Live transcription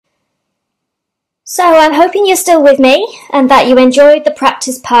So I'm hoping you're still with me and that you enjoyed the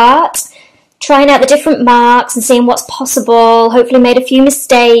practice part, trying out the different marks and seeing what's possible, hopefully made a few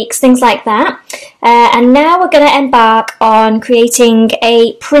mistakes, things like that. And now we're going to embark on creating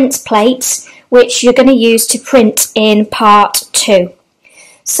a print plate, which you're going to use to print in part 2.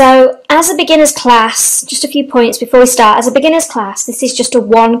 So as a beginner's class, just a few points before we start, as a beginner's class, this is just a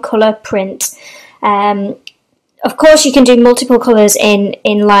one colour print. Of course you can do multiple colours in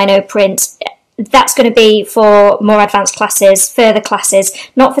Lino print. That's going to be for more advanced classes, further classes,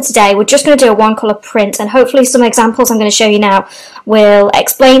 not for today. We're just going to do a one colour print, and hopefully some examples I'm going to show you now will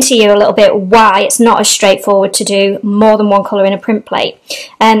explain to you a little bit why it's not as straightforward to do more than one colour in a print plate.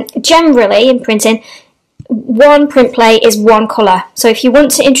 Generally in printing, one print plate is one colour. So if you want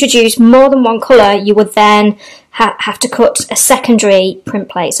to introduce more than one colour, you would then have to cut a secondary print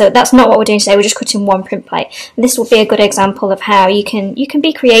plate. So that's not what we're doing today. We're just cutting one print plate. And this will be a good example of how you can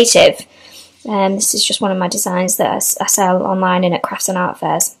be creative. This is just one of my designs that I sell online and at crafts and art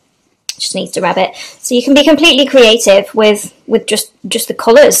fairs. Just needs a rabbit. So you can be completely creative with just the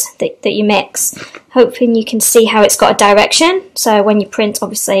colours that you mix. Hoping you can see how it's got a direction. So when you print,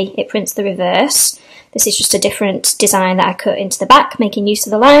 obviously it prints the reverse. This is just a different design that I cut into the back, making use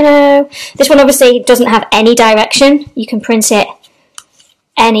of the lino. This one obviously doesn't have any direction. You can print it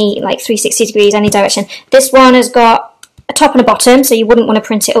any, like 360 degrees, any direction. This one has got a top and a bottom, so you wouldn't want to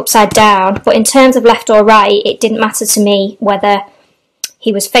print it upside down. But in terms of left or right, it didn't matter to me whether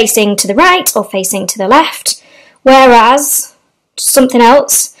he was facing to the right or facing to the left. Whereas, something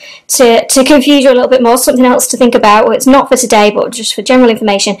else to confuse you a little bit more, something else to think about, well, it's not for today, but just for general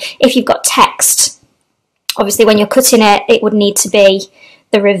information, if you've got text, obviously when you're cutting it, it would need to be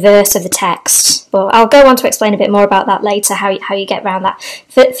the reverse of the text. But I'll go on to explain a bit more about that later, how you get around that.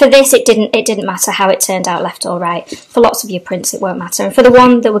 For this, it didn't matter how it turned out, left or right. For lots of your prints, it won't matter. And for the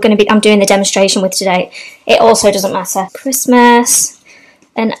one that I'm doing the demonstration with today, it also doesn't matter. Christmas,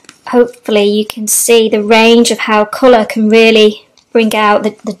 and hopefully you can see the range of how colour can really bring out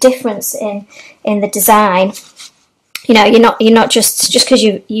the difference in the design. You know, you're not just because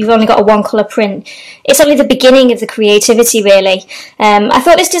you've only got a one colour print. It's only the beginning of the creativity, really. I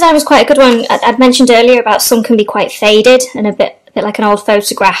thought this design was quite a good one. I'd mentioned earlier about some can be quite faded and a bit like an old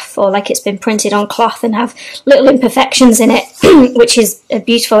photograph, or like it's been printed on cloth and have little imperfections in it, which is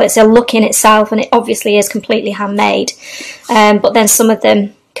beautiful. It's a look in itself, and it obviously is completely handmade. But then some of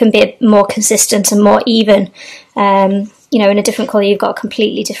them can be more consistent and more even. You know, in a different colour, you've got a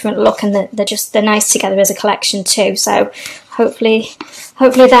completely different look, and they're nice together as a collection too. So hopefully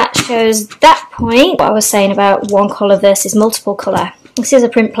that shows that point. What I was saying about one colour versus multiple colour. This is a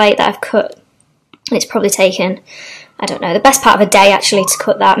print plate that I've cut. It's probably taken, I don't know, the best part of a day actually to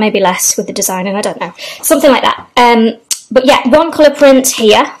cut that, maybe less with the designing, I don't know, something like that. But yeah, one colour print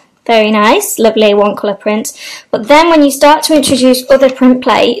here. Very nice, lovely one colour print. But then when you start to introduce other print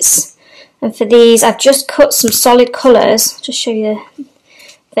plates, and for these I've just cut some solid colours, just show you the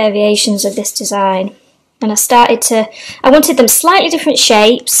variations of this design. And I wanted them slightly different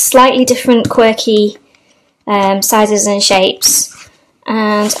shapes, slightly different quirky sizes and shapes.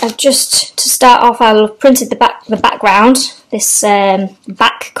 And I've just, to start off, I've printed the background, this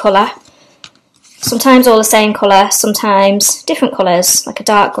back colour. Sometimes all the same colour, sometimes different colours, like a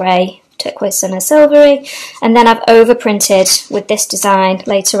dark grey, turquoise and a silvery, and then I've overprinted with this design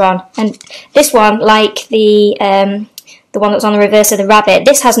later on. And this one, like the one that was on the reverse of the rabbit,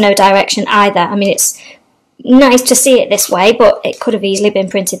 this has no direction either. I mean, it's nice to see it this way, but it could have easily been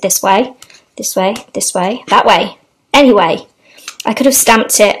printed this way, this way, this way, that way. Anyway, I could have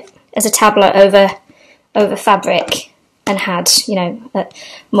stamped it as a tablet over fabric and had, you know,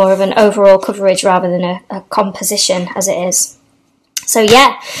 more of an overall coverage rather than a composition as it is. So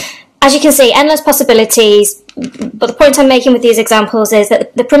yeah, as you can see, endless possibilities, but the point I'm making with these examples is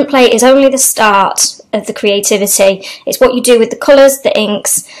that the print plate is only the start of the creativity. It's what you do with the colours, the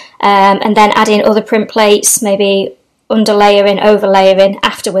inks, and then add in other print plates, maybe underlayering, overlayering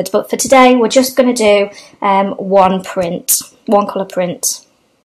afterwards. But for today, we're just going to do one colour print.